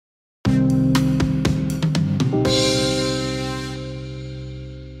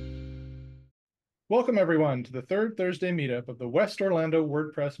Welcome, everyone, to the third Thursday meetup of the West Orlando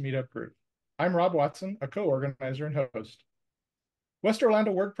WordPress Meetup Group. I'm Rob Watson, a co-organizer and host. West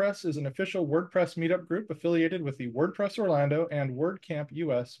Orlando WordPress is an official WordPress meetup group affiliated with the WordPress Orlando and WordCamp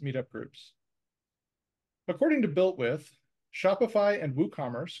US meetup groups. According to BuiltWith, Shopify and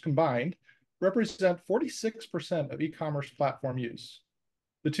WooCommerce combined represent 46% of e-commerce platform use.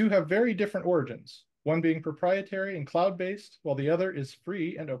 The two have very different origins, one being proprietary and cloud-based, while the other is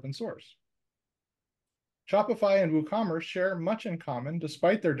free and open source. Shopify and WooCommerce share much in common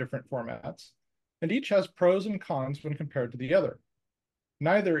despite their different formats, and each has pros and cons when compared to the other.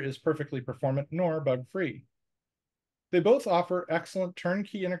 Neither is perfectly performant nor bug-free. They both offer excellent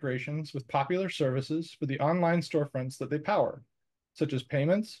turnkey integrations with popular services for the online storefronts that they power, such as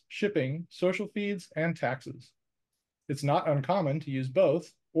payments, shipping, social feeds, and taxes. It's not uncommon to use both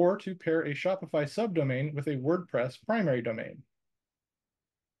or to pair a Shopify subdomain with a WordPress primary domain.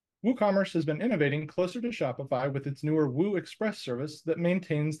 WooCommerce has been innovating closer to Shopify with its newer Woo Express service that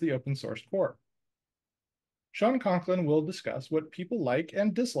maintains the open source core. Sean Conklin will discuss what people like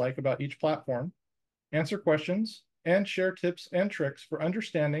and dislike about each platform, answer questions, and share tips and tricks for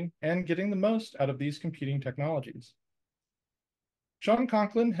understanding and getting the most out of these competing technologies. Sean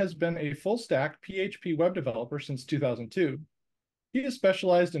Conklin has been a full-stack PHP web developer since 2002. He has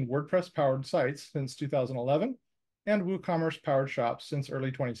specialized in WordPress-powered sites since 2011 and WooCommerce-powered shops since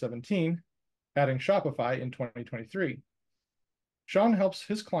early 2017, adding Shopify in 2023. Sean helps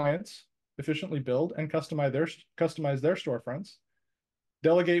his clients efficiently build and customize their storefronts,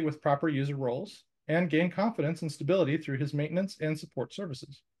 delegate with proper user roles, and gain confidence and stability through his maintenance and support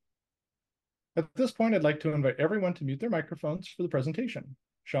services. At this point, I'd like to invite everyone to mute their microphones for the presentation.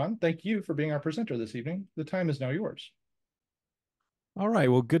 Sean, thank you for being our presenter this evening. The time is now yours. All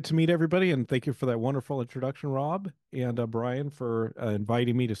right. Well, good to meet everybody, and thank you for that wonderful introduction, Rob, and Brian, for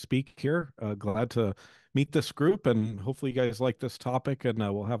inviting me to speak here. Glad to meet this group, and hopefully you guys like this topic, and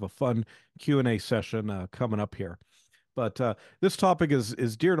we'll have a fun Q&A session coming up here. But this topic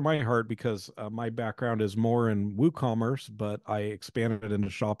is dear to my heart because my background is more in WooCommerce, but I expanded into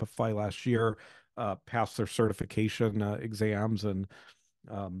Shopify last year, passed their certification exams, and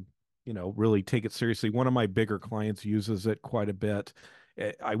really take it seriously. One of my bigger clients uses it quite a bit.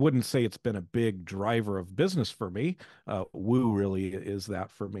 I wouldn't say it's been a big driver of business for me. Woo really is that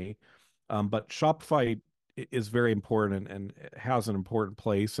for me. But Shopify is very important and has an important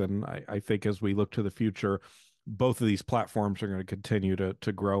place. And I think as we look to the future, both of these platforms are going to continue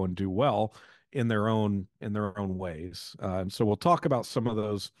to grow and do well in their own ways. And so we'll talk about some of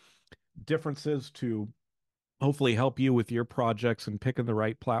those differences to hopefully help you with your projects and picking the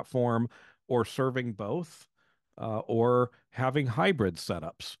right platform or serving both, or having hybrid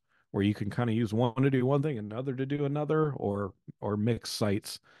setups where you can kind of use one to do one thing, another to do another, or mix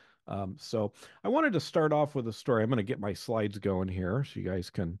sites. So I wanted to start off with a story. I'm going to get my slides going here so you guys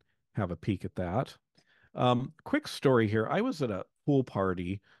can have a peek at that. Quick story here. I was at a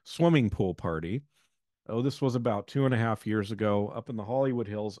swimming pool party. Oh, this was about 2.5 years ago up in the Hollywood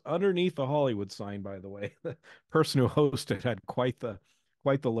Hills, underneath the Hollywood sign, by the way. The person who hosted had quite the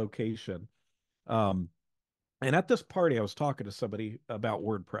location. Um, and at this party, I was talking to somebody about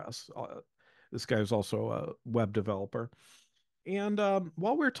WordPress. This guy was also a web developer. And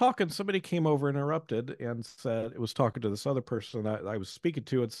while we were talking, somebody came over and interrupted and said, it was talking to this other person that I was speaking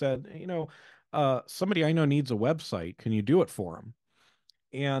to, and said, somebody I know needs a website. Can you do it for him?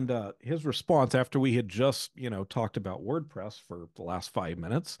 And his response, after we had just, talked about WordPress for the last 5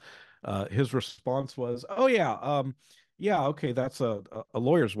 minutes, his response was, "Oh yeah, yeah, okay, that's a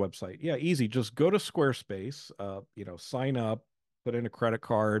lawyer's website. Yeah, easy. Just go to Squarespace, sign up, put in a credit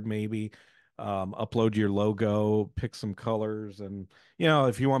card, maybe, upload your logo, pick some colors, and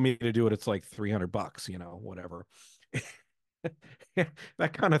if you want me to do it, it's like $300, whatever."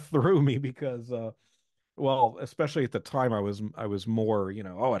 That kind of threw me because well, especially at the time, I was more,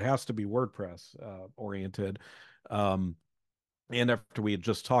 oh, it has to be WordPress oriented. Um, and after we had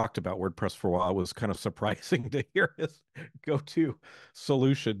just talked about WordPress for a while, it was kind of surprising to hear his go-to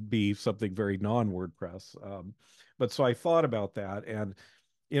solution be something very non-WordPress. But so I thought about that, and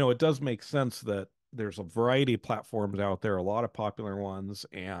it does make sense that there's a variety of platforms out there, a lot of popular ones,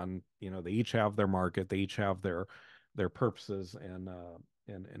 and they each have their market, they each have their purposes, and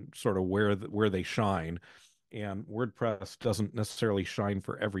sort of where they shine. And WordPress doesn't necessarily shine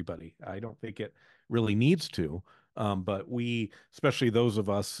for everybody. I don't think it really needs to. But we, especially those of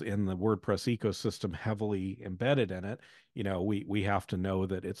us in the WordPress ecosystem heavily embedded in it, we have to know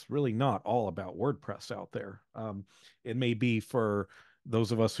that it's really not all about WordPress out there. It may be for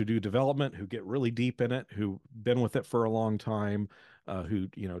those of us who do development, who get really deep in it, who've been with it for a long time, who,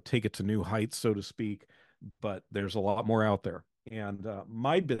 take it to new heights, so to speak. But there's a lot more out there. And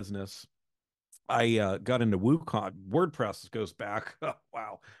my business, I got into WordPress goes back,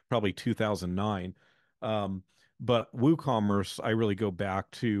 wow, probably 2009. Um, but WooCommerce, I really go back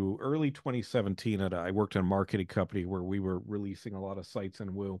to early 2017. I worked in a marketing company where we were releasing a lot of sites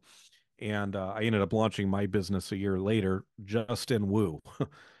in Woo. And I ended up launching my business a year later just in Woo.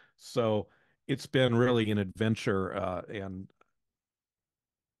 So it's been really an adventure. And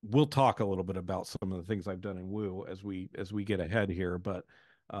we'll talk a little bit about some of the things I've done in Woo as we get ahead here, but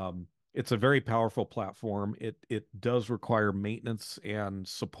it's a very powerful platform. It does require maintenance and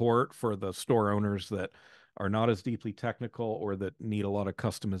support for the store owners that are not as deeply technical or that need a lot of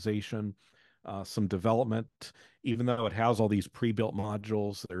customization, some development. Even though it has all these pre-built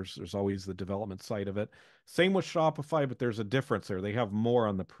modules, there's always the development side of it. Same with Shopify, but there's a difference there. They have more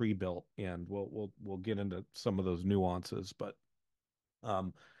on the pre-built, and we'll get into some of those nuances, but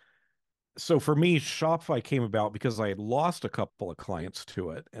um, so for me, Shopify came about because I had lost a couple of clients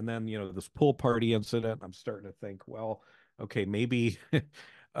to it. And then, this pool party incident, I'm starting to think, well, okay, maybe.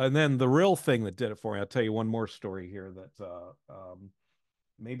 And then the real thing that did it for me, I'll tell you one more story here that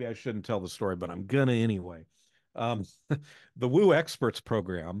maybe I shouldn't tell the story, but I'm gonna anyway. Um, the Woo Experts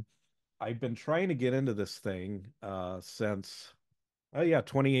program, I've been trying to get into this thing since, oh yeah,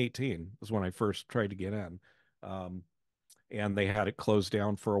 2018 is when I first tried to get in. Um, and they had it closed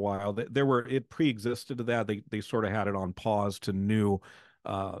down for a while. It pre-existed to that. They sort of had it on pause to new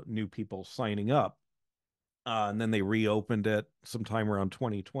people signing up. And then they reopened it sometime around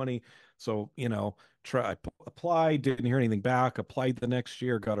 2020. So, applied, didn't hear anything back, applied the next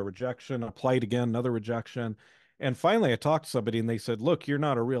year, got a rejection, applied again, another rejection. And finally I talked to somebody and they said, look, you're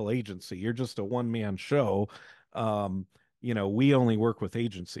not a real agency. You're just a one-man show. Um, we only work with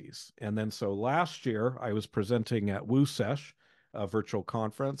agencies. And then so last year I was presenting at WooSesh, a virtual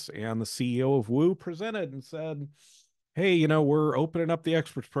conference, and the CEO of Woo presented and said, hey, we're opening up the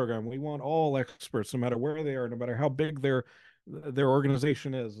experts program. We want all experts, no matter where they are, no matter how big their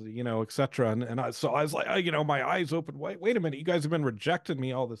organization is, et cetera. So I was like, my eyes open. Wait a minute, you guys have been rejecting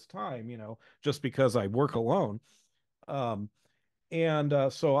me all this time, just because I work alone. Um, and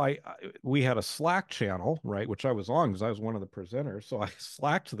so we had a Slack channel, right, which I was on because I was one of the presenters. So I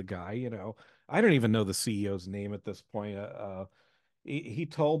slacked the guy, I don't even know the CEO's name at this point. He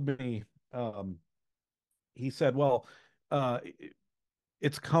told me, um, he said, well, uh,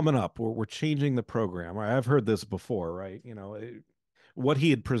 it's coming up. We're changing the program. I've heard this before, right? What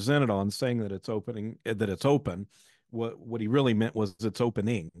he had presented on saying that it's opening, that it's open. What he really meant was it's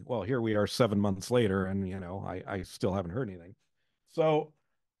opening. Well, here we are 7 months later, and I still haven't heard anything. So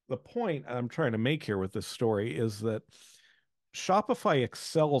the point I'm trying to make here with this story is that Shopify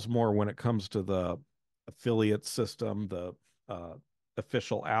excels more when it comes to the affiliate system, the uh,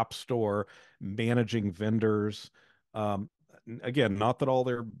 official app store, managing vendors. Um, Again, not that all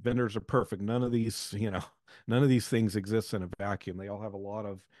their vendors are perfect. None of these things exist in a vacuum. They all have a lot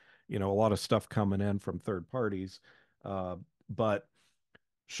of stuff coming in from third parties. Uh, but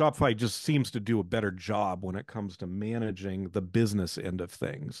Shopify just seems to do a better job when it comes to managing the business end of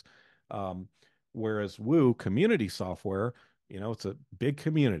things. Um, Whereas Woo community software, it's a big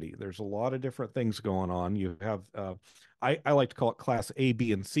community. There's a lot of different things going on. You have, I like to call it class A,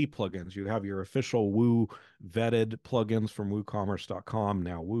 B, and C plugins. You have your official Woo vetted plugins from WooCommerce.com,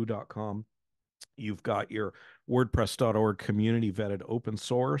 now Woo.com. You've got your WordPress.org community vetted open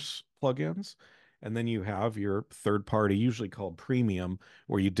source plugins. And then you have your third party, usually called premium,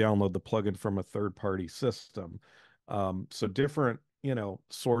 where you download the plugin from a third party system. So different,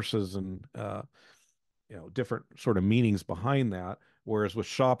 sources and different sort of meanings behind that. Whereas with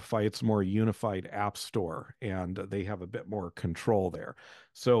Shopify, it's more unified app store and they have a bit more control there.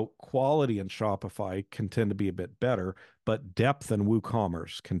 So quality in Shopify can tend to be a bit better, but depth in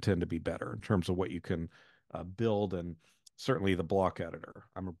WooCommerce can tend to be better in terms of what you can build, and certainly the block editor.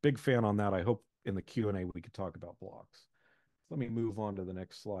 I'm a big fan on that. I hope in the Q&A we could talk about blocks. Let me move on to the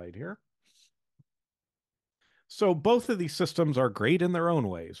next slide here. So both of these systems are great in their own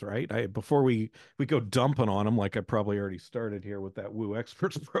ways, right? Before we go dumping on them, like I probably already started here with that Woo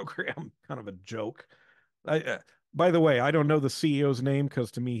Experts program, kind of a joke. By the way, I don't know the CEO's name because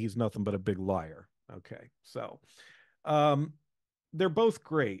to me he's nothing but a big liar. Okay, so um, they're both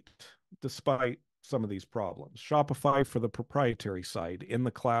great despite some of these problems. Shopify for the proprietary side, in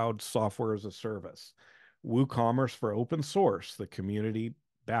the cloud, software as a service. WooCommerce for open source, the community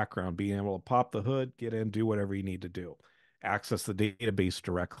background, being able to pop the hood, get in, do whatever you need to do, access the database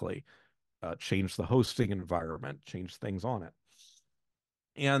directly, change the hosting environment, change things on it.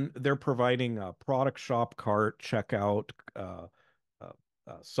 And they're providing a product shop, cart, checkout, uh,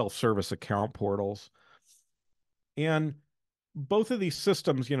 self-service account portals. And both of these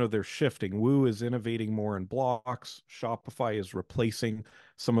systems, they're shifting. Woo is innovating more in blocks. Shopify is replacing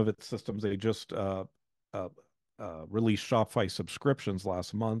some of its systems. They just uh, released Shopify subscriptions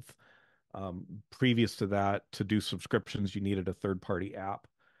last month. Previous to that, to do subscriptions, you needed a third-party app.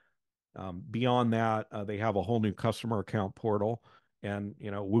 Beyond that, they have a whole new customer account portal, and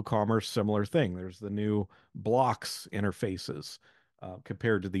WooCommerce, similar thing. There's the new blocks interfaces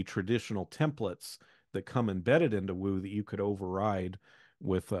compared to the traditional templates that come embedded into Woo that you could override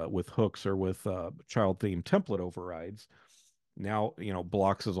with hooks or with child theme template overrides. Now,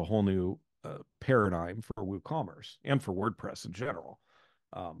 blocks is a whole new paradigm for WooCommerce and for WordPress in general.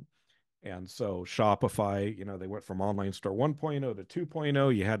 Um, and so Shopify, they went from online store 1.0 to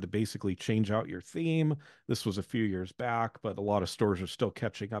 2.0. You had to basically change out your theme. This was a few years back, but a lot of stores are still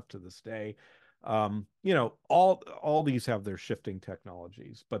catching up to this day. All these have their shifting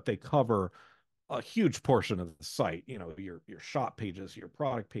technologies, but they cover a huge portion of the site. Your shop pages, your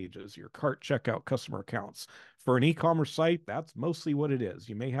product pages, your cart checkout, customer accounts. For an e-commerce site, that's mostly what it is.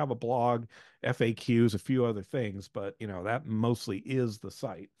 You may have a blog, FAQs, a few other things, but that mostly is the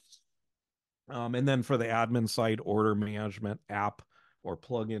site. And then for the admin side, order management, app or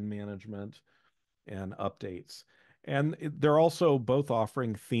plugin management, and updates. And they're also both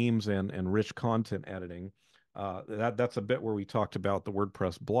offering themes and rich content editing. That's a bit where we talked about the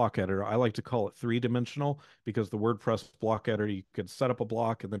WordPress block editor. I like to call it three-dimensional because the WordPress block editor, you could set up a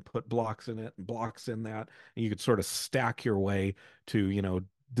block and then put blocks in it and blocks in that, and you could sort of stack your way to,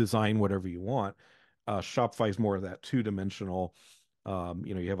 design whatever you want. Shopify is more of that two-dimensional.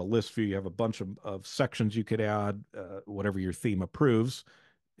 You have a list view, you have a bunch of sections you could add, whatever your theme approves.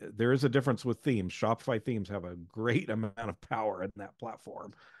 There is a difference with themes. Shopify themes have a great amount of power in that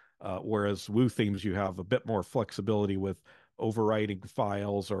platform, whereas Woo themes, you have a bit more flexibility with overriding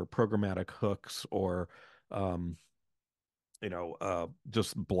files or programmatic hooks or,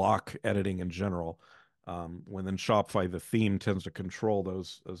 just block editing in general. When in Shopify, the theme tends to control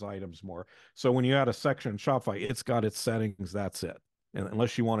those items more. So when you add a section in Shopify, it's got its settings. That's it. And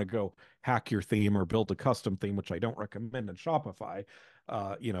unless you want to go hack your theme or build a custom theme, which I don't recommend in Shopify,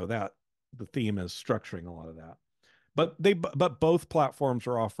 that the theme is structuring a lot of that. But both platforms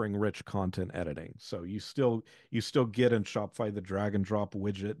are offering rich content editing. So you still get in Shopify the drag and drop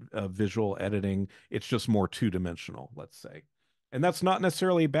widget visual editing. It's just more two-dimensional, let's say. And that's not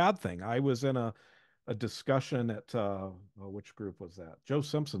necessarily a bad thing. I was in a discussion at which group was that? Joe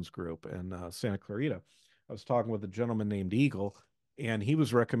Simpson's group in Santa Clarita. I was talking with a gentleman named Eagle, and he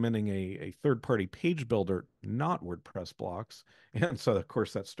was recommending a third-party page builder, not WordPress blocks. And so, of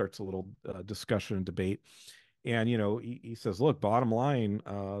course, that starts a little discussion and debate. And he says, look, bottom line,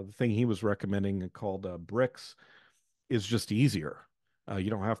 the thing he was recommending called Bricks is just easier. You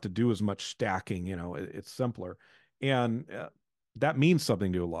don't have to do as much stacking. It's simpler, and that means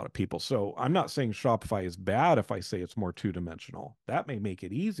something to a lot of people. So I'm not saying Shopify is bad if I say it's more two-dimensional. That may make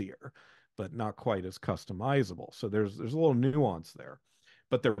it easier, but not quite as customizable. So there's a little nuance there,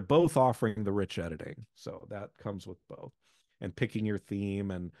 but they're both offering the rich editing. So that comes with both, and picking your theme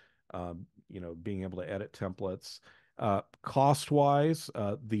and being able to edit templates. Cost wise,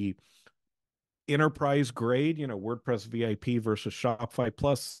 the enterprise grade, WordPress VIP versus Shopify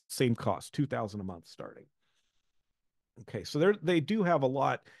Plus, same cost, 2,000 a month starting. Okay, so they do have a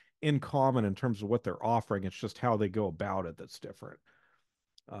lot in common in terms of what they're offering. It's just how they go about it that's different.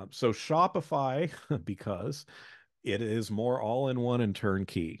 So Shopify, because it is more all-in-one and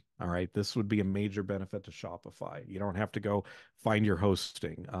turnkey. All right, this would be a major benefit to Shopify. You don't have to go find your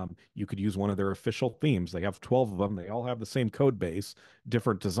hosting. You could use one of their official themes. They have 12 of them. They all have the same code base,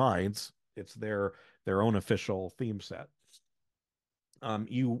 different designs. It's their own official theme set.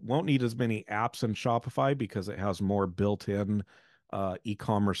 You won't need as many apps in Shopify because it has more built-in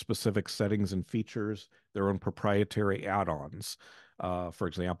e-commerce specific settings and features, their own proprietary add-ons. For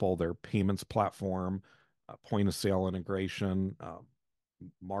example, their payments platform, point of sale integration,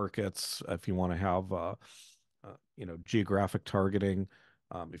 markets, if you want to have geographic targeting.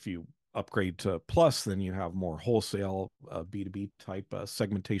 If you upgrade to Plus, then you have more wholesale B2B type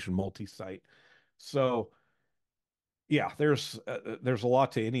segmentation multi-site. So yeah, there's a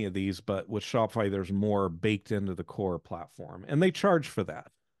lot to any of these, but with Shopify, there's more baked into the core platform, and they charge for that.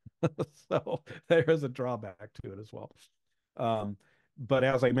 So there is a drawback to it as well. Um, but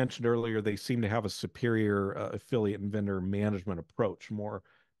as I mentioned earlier, they seem to have a superior affiliate and vendor management approach, more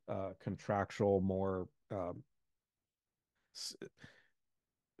contractual, more.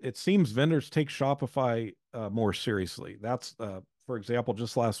 It seems vendors take Shopify more seriously. That's for example,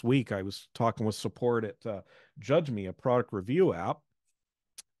 just last week, I was talking with support at Judge Me, a product review app.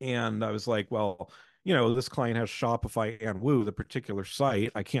 And I was like, well, this client has Shopify and Woo, the particular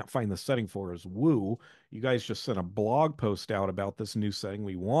site. I can't find the setting for is Woo. You guys just sent a blog post out about this new setting.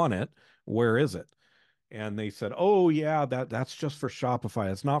 We want it. Where is it? And they said, "Oh yeah, that's just for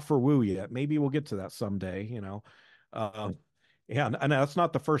Shopify. It's not for Woo yet. Maybe we'll get to that someday." Uh, and that's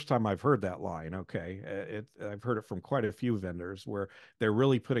not the first time I've heard that line. Okay, I've heard it from quite a few vendors where they're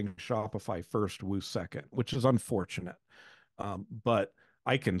really putting Shopify first, Woo second, which is unfortunate. But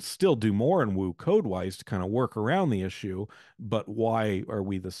I can still do more in Woo code wise to kind of work around the issue. But why are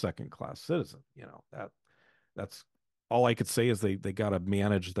we the second class citizen? That's all I could say is they got to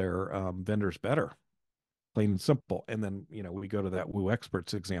manage their vendors better, plain and simple. And then, we go to that Woo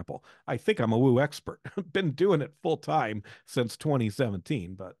experts example. I think I'm a Woo expert. Been doing it full time since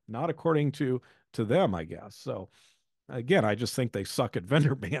 2017, but not according to them, I guess. So again, I just think they suck at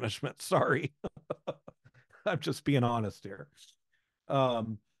vendor management. Sorry. I'm just being honest here.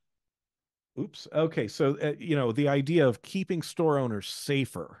 Um, Oops. Okay. So, the idea of keeping store owners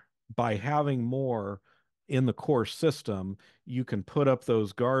safer by having more in the core system, you can put up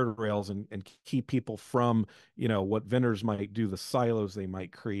those guardrails and keep people from, what vendors might do, the silos they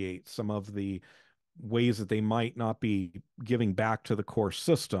might create, some of the ways that they might not be giving back to the core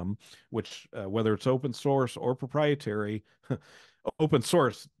system, which, whether it's open source or proprietary, open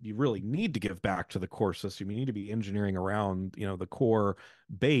source, you really need to give back to the core system. You need to be engineering around, the core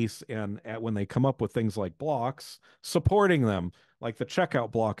base. And when they come up with things like blocks, supporting them, like the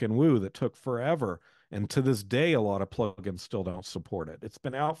checkout block in Woo that took forever. And to this day, a lot of plugins still don't support it. It's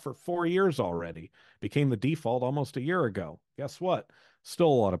been out for 4 years already, became the default almost a year ago. Guess what? Still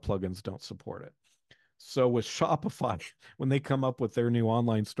a lot of plugins don't support it. So with Shopify, when they come up with their new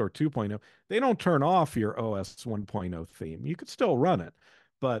online store 2.0, they don't turn off your OS 1.0 theme. You could still run it,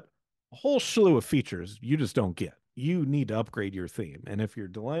 but a whole slew of features you just don't get. You need to upgrade your theme. And if you're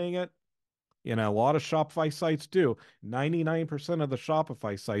delaying it, a lot of Shopify sites do. 99% of the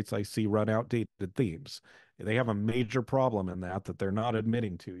Shopify sites I see run outdated themes. They have a major problem in that they're not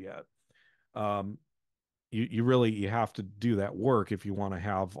admitting to yet. Um, you have to do that work if you want to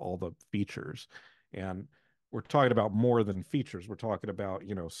have all the features. And we're talking about more than features. We're talking about,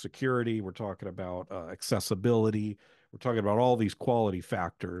 security. We're talking about accessibility. We're talking about all these quality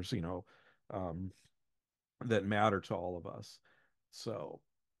factors, um, that matter to all of us. So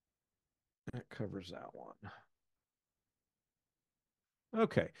that covers that one.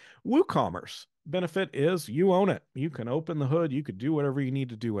 Okay. WooCommerce benefit is you own it. You can open the hood. You could do whatever you need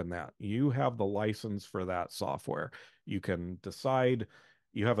to do in that. You have the license for that software. You can decide.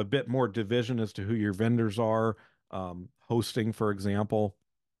 You have a bit more division as to who your vendors are. Hosting, for example.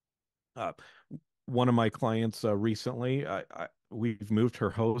 Uh, One of my clients recently, we've moved her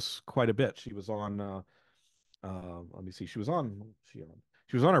hosts quite a bit. She was on let me see. She was on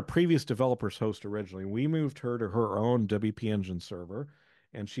our previous developer's host originally. We moved her to her own WP Engine server,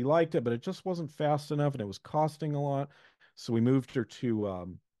 and she liked it, but it just wasn't fast enough, and it was costing a lot. So we moved her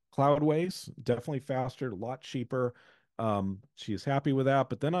to Cloudways, definitely faster, a lot cheaper. She is happy with that.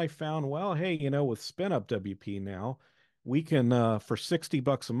 But then I found, well, hey, with SpinUp WP now, we can for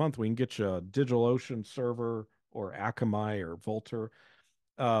 $60 a month, we can get you a DigitalOcean server or Akamai or Vultr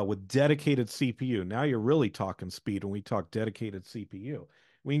with dedicated CPU. Now you're really talking speed when we talk dedicated CPU.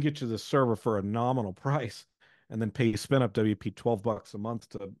 We can get you the server for a nominal price and then pay spin up WP $12 a month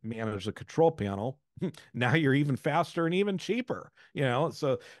to manage the control panel. Now you're even faster and even cheaper.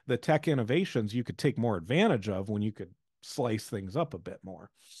 So the tech innovations you could take more advantage of when you could slice things up a bit more.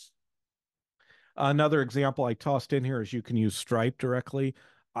 Another example I tossed in here is you can use Stripe directly.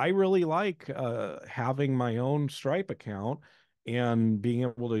 I really like having my own Stripe account and being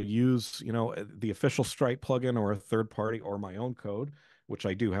able to use, the official Stripe plugin or a third party or my own code, which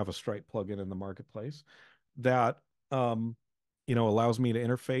I do have a Stripe plugin in the marketplace that, allows me to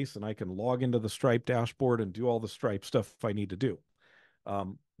interface and I can log into the Stripe dashboard and do all the Stripe stuff I need to do.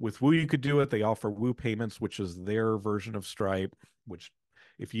 With Woo, you could do it. They offer Woo Payments, which is their version of Stripe, which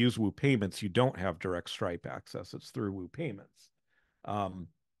if you use Woo Payments, you don't have direct Stripe access. It's through Woo Payments.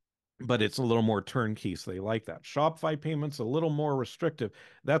 But it's a little more turnkey, so they like that. Shopify Payments, a little more restrictive.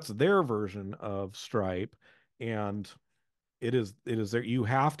 That's their version of Stripe, and it is there. You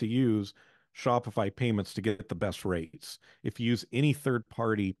have to use Shopify Payments to get the best rates. If you use any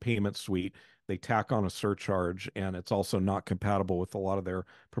third-party payment suite, they tack on a surcharge, and it's also not compatible with a lot of their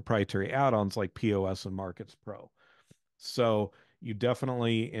proprietary add-ons like POS and Markets Pro. So you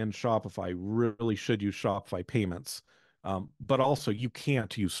definitely in Shopify really should use Shopify Payments. But also you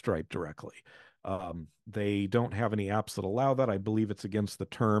can't use Stripe directly. They don't have any apps that allow that. I believe it's against the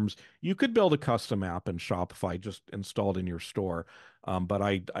terms. You could build a custom app in Shopify just installed in your store, but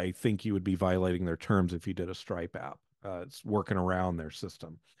I think you would be violating their terms if you did a Stripe app. It's working around their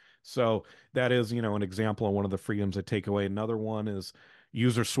system. So that is, an example of one of the freedoms I take away. Another one is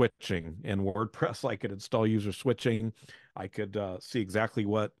user switching in WordPress. I could install user switching. I could see exactly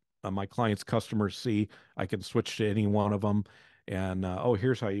what my clients' customers see. I can switch to any one of them. And oh,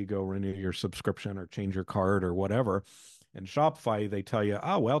 here's how you go renew your subscription or change your card or whatever. In Shopify, they tell you,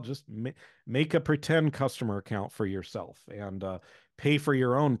 oh, well, just make a pretend customer account for yourself and pay for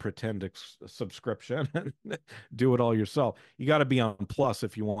your own pretend subscription and do it all yourself. You got to be on Plus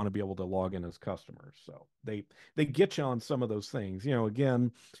if you want to be able to log in as customers. So they get you on some of those things.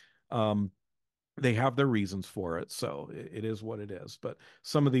 Again, um, they have their reasons for it, so it is what it is. But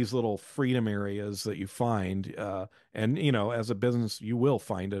some of these little freedom areas that you find, and as a business, you will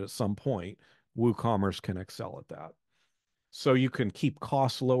find it at some point. WooCommerce can excel at that. So you can keep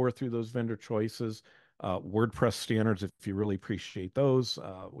costs lower through those vendor choices. WordPress standards, if you really appreciate those,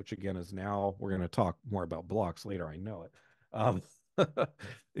 which again is now we're going to talk more about blocks later. I know it um,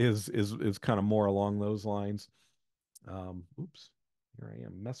 is kind of more along those lines. Oops, here I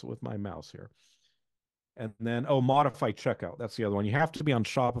am messing with my mouse here. And then, modify checkout. That's the other one. You have to be on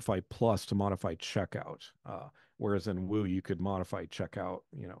Shopify Plus to modify checkout. Whereas in Woo, you could modify checkout,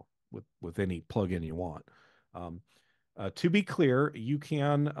 with any plugin you want. To be clear, you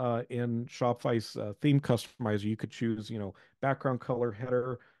can in Shopify's theme customizer, you could choose, background color,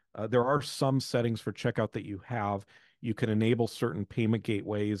 header. There are some settings for checkout that you have. You can enable certain payment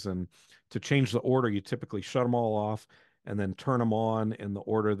gateways, and to change the order, you typically shut them all off and then turn them on in the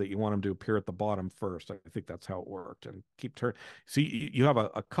order that you want them to appear at the bottom first. I think that's how it worked. And keep turn. See, you have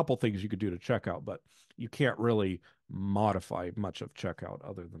a couple things you could do to checkout, but you can't really modify much of checkout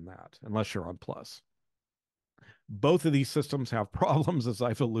other than that, unless you're on Plus. Both of these systems have problems, as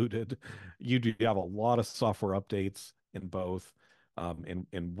I've alluded. You do have a lot of software updates in both. In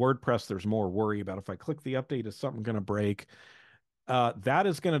WordPress, there's more worry about if I click the update, is something going to break? That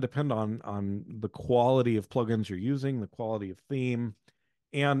is going to depend on the quality of plugins you're using, the quality of theme,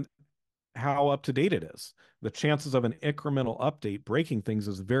 and how up to date it is. The chances of an incremental update breaking things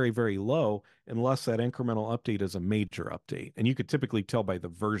is very, very low unless that incremental update is a major update. And you could typically tell by the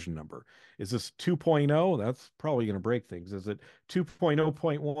version number. Is this 2.0? That's probably going to break things. Is it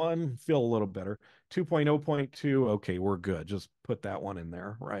 2.0.1? Feel a little better. 2.0.2? Okay, we're good. Just put that one in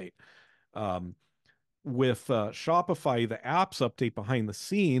there, right? With Shopify, the apps update behind the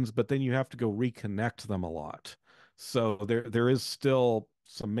scenes, but then you have to go reconnect them a lot. So there is still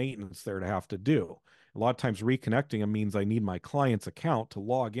some maintenance there to have to do. A lot of times reconnecting them means I need my client's account to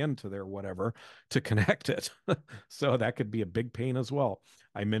log into their whatever to connect it. So that could be a big pain as well.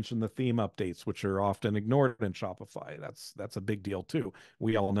 I mentioned the theme updates, which are often ignored in Shopify. That's a big deal too.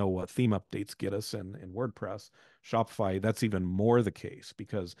 We all know what theme updates get us in WordPress. Shopify, that's even more the case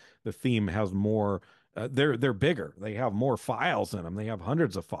because the theme has more they're bigger. They have more files in them. They have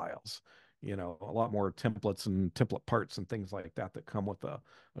hundreds of files. A lot more templates and template parts and things like that that come with a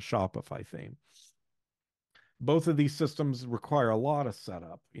Shopify theme. Both of these systems require a lot of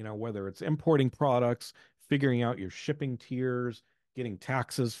setup. Whether it's importing products, figuring out your shipping tiers, getting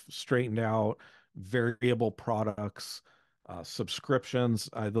taxes straightened out, variable products, subscriptions.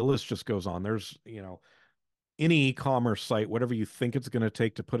 The list just goes on. There's any e-commerce site, whatever you think it's going to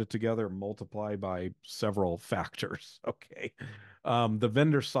take to put it together, multiply by several factors. Okay. The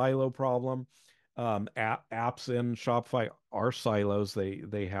vendor silo problem. Apps in Shopify are silos.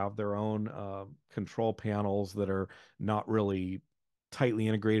 They have their own control panels that are not really tightly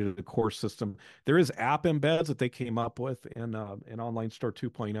integrated to the core system. There is app embeds that they came up with in Online Store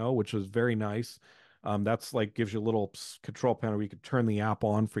 2.0, which is very nice. That's like gives you a little control panel where you could turn the app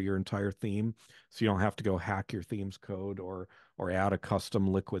on for your entire theme, so you don't have to go hack your theme's code or add a custom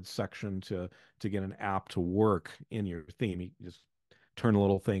liquid section to get an app to work in your theme. You just turn a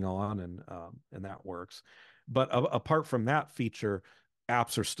little thing on and that works. But apart from that feature,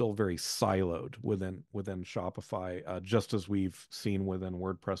 apps are still very siloed within Shopify, just as we've seen within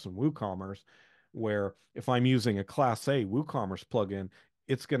WordPress and WooCommerce, where if I'm using a Class A WooCommerce plugin,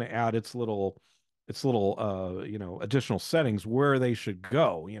 it's going to add its little additional settings where they should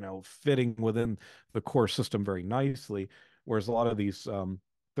go, fitting within the core system very nicely. Whereas a lot of these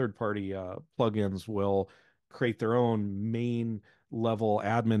third-party plugins will create their own main level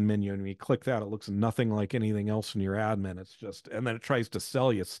admin menu, and when you click that, it looks nothing like anything else in your admin. It's just, and then it tries to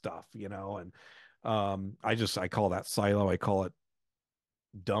sell you stuff, and I call that silo. I call it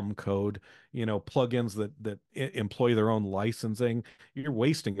dumb code, plugins that employ their own licensing. You're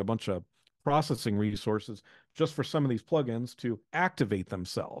wasting a bunch of processing resources just for some of these plugins to activate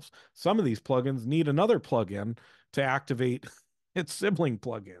themselves. Some of these plugins need another plugin to activate its sibling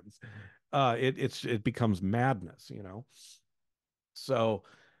plugins. It becomes madness, you know. So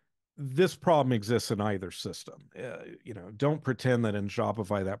this problem exists in either system. Don't pretend that in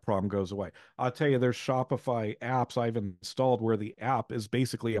Shopify that problem goes away. I'll tell you, there's Shopify apps I've installed where the app is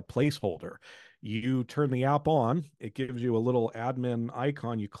basically a placeholder. You turn the app on, it gives you a little admin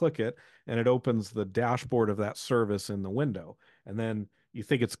icon, you click it, and it opens the dashboard of that service in the window. And then you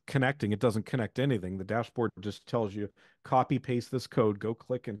think it's connecting, it doesn't connect anything. The dashboard just tells you, copy paste this code, go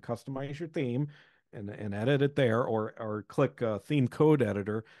click and customize your theme and edit it there, or click theme code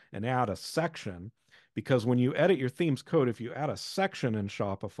editor and add a section. Because when you edit your theme's code, if you add a section in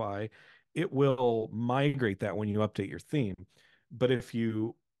Shopify, it will migrate that when you update your theme. But if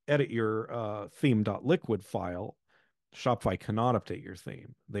you edit your theme.liquid file, Shopify cannot update your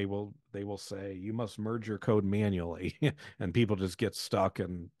theme. They will say you must merge your code manually, and people just get stuck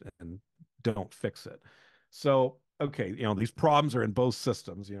and don't fix it. So okay, these problems are in both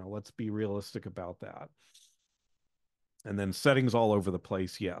systems. Let's be realistic about that. And then settings all over the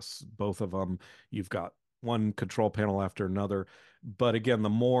place. Yes, both of them. You've got one control panel after another. But again, the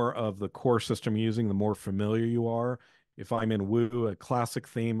more of the core system you're using, the more familiar you are. If I'm in Woo, a classic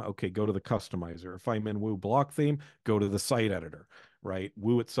theme, okay, go to the customizer. If I'm in Woo block theme, go to the site editor, right?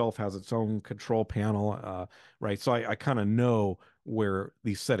 Woo itself has its own control panel, right? So I kind of know where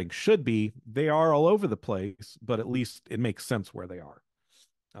these settings should be. They are all over the place, but at least it makes sense where they are.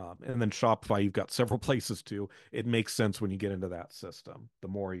 And then Shopify, you've got several places too. It makes sense when you get into that system. The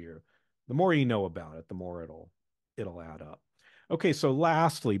more you know about it, the more it'll add up. Okay, so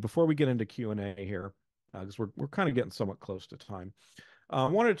lastly, before we get into Q&A here, because we're kind of getting somewhat close to time, I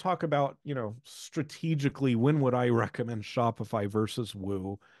wanted to talk about, strategically, when would I recommend Shopify versus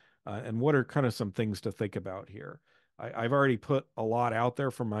Woo, and what are kind of some things to think about here. I've already put a lot out there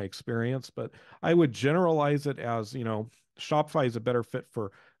from my experience, but I would generalize it as, Shopify is a better fit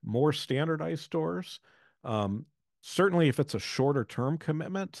for more standardized stores. Um, Certainly, if it's a shorter term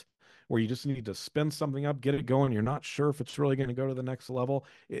commitment where you just need to spin something up, get it going, you're not sure if it's really going to go to the next level.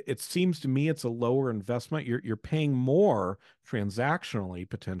 It seems to me it's a lower investment. You're paying more transactionally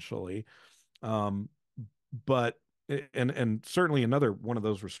potentially, um, but and certainly another one of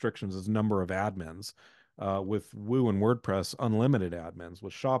those restrictions is number of admins. With Woo and WordPress, unlimited admins.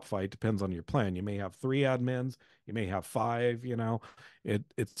 With Shopify, it depends on your plan. You may have 3 admins, you may have 5.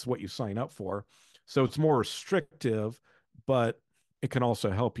 It's what you sign up for. So it's more restrictive, but it can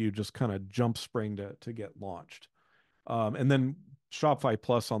also help you just kind of jump spring to get launched. And then Shopify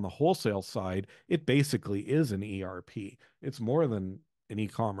Plus on the wholesale side, it basically is an ERP. It's more than an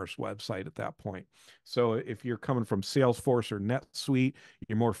e-commerce website at that point. So if you're coming from Salesforce or NetSuite,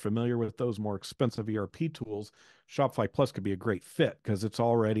 you're more familiar with those more expensive ERP tools, Shopify Plus could be a great fit because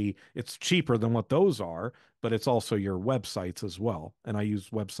it's cheaper than what those are, but it's also your websites as well. And I use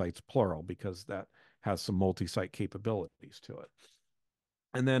websites plural because that has some multi-site capabilities to it.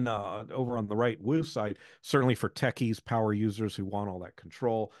 And then over on the right Woo side, certainly for techies, power users who want all that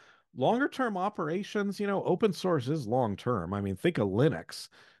control. Longer term operations, open source is long term. I mean, think of Linux.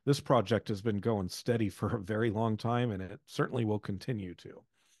 This project has been going steady for a very long time, and it certainly will continue to.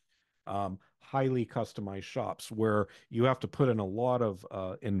 Highly customized shops where you have to put in a lot of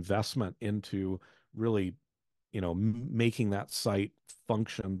investment into really, making that site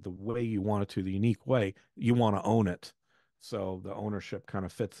function the way you want it to, the unique way you want to own it. So the ownership kind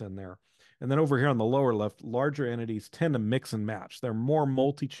of fits in there. And then over here on the lower left, larger entities tend to mix and match. They're more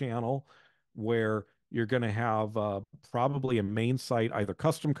multi-channel where you're going to have probably a main site either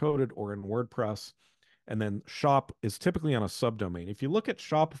custom coded or in WordPress. And then shop is typically on a subdomain. If you look at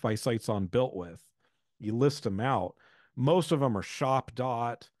Shopify sites on BuiltWith, you list them out. Most of them are shop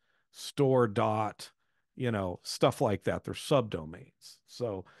dot, store dot, stuff like that. They're subdomains.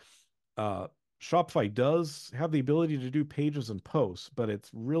 So uh, Shopify does have the ability to do pages and posts, but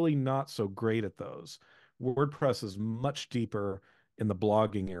it's really not so great at those. WordPress is much deeper in the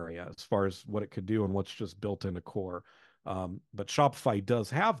blogging area as far as what it could do and what's just built into core. But Shopify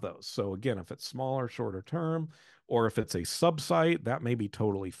does have those. So again, if it's smaller, shorter term, or if it's a sub-site, that may be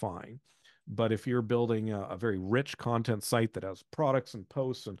totally fine. But if you're building a very rich content site that has products and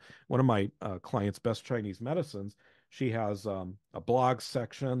posts, and one of my clients, Best Chinese Medicines, she has a blog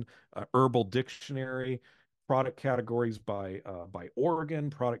section, herbal dictionary, product categories by organ,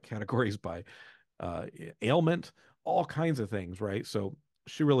 product categories by ailment, all kinds of things, right? So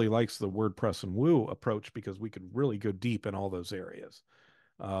she really likes the WordPress and Woo approach because we could really go deep in all those areas.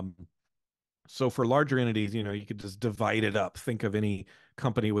 Um, So for larger entities, you could just divide it up. Think of any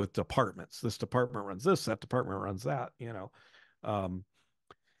company with departments. This department runs this, that department runs that. Um,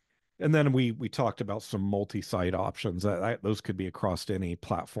 and then we talked about some multi-site options. Those could be across any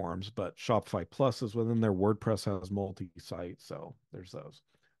platforms, but Shopify Plus is within there. WordPress has multi-site, so there's those.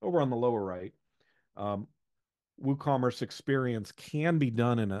 Over on the lower right, um, WooCommerce experience can be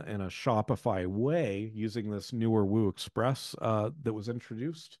done in a Shopify way using this newer Woo Express that was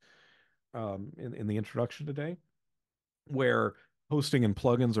introduced in the introduction today, where hosting and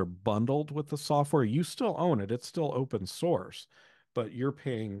plugins are bundled with the software. You still own it; it's still open source, but you're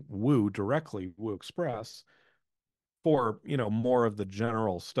paying Woo directly, Woo Express, for more of the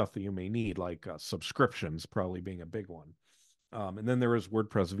general stuff that you may need, like subscriptions probably being a big one. And then there is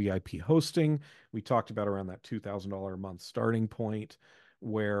WordPress VIP hosting. We talked about around that $2,000 a month starting point,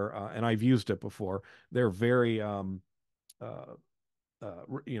 where and I've used it before. They're very uh,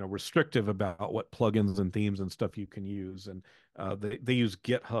 restrictive about what plugins and themes and stuff you can use, and they use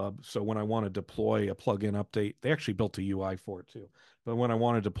GitHub. So when I want to deploy a plugin update, they actually built a UI for it too. But when I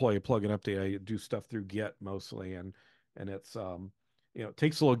want to deploy a plugin update, I do stuff through Git mostly, and it's it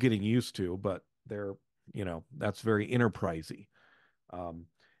takes a little getting used to, but they're that's very enterprisey. Um,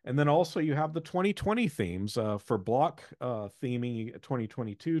 and then also you have the 2020 themes for block theming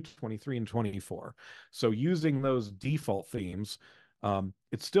 2022, 23, and 24. So using those default themes,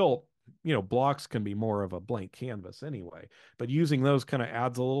 it's still, blocks can be more of a blank canvas anyway, but using those kind of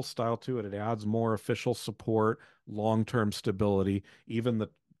adds a little style to it. It adds more official support, long-term stability. Even the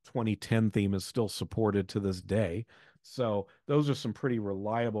 2010 theme is still supported to this day. So those are some pretty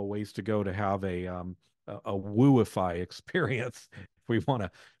reliable ways to go to have a wooify experience if we want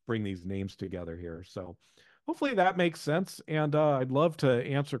to bring these names together here. So hopefully that makes sense. And I'd love to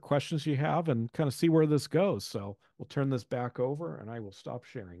answer questions you have and kind of see where this goes. So we'll turn this back over and I will stop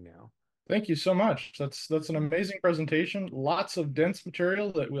sharing now. Thank you so much. That's an amazing presentation. Lots of dense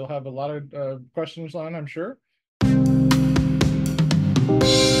material that we'll have a lot of questions on, I'm sure.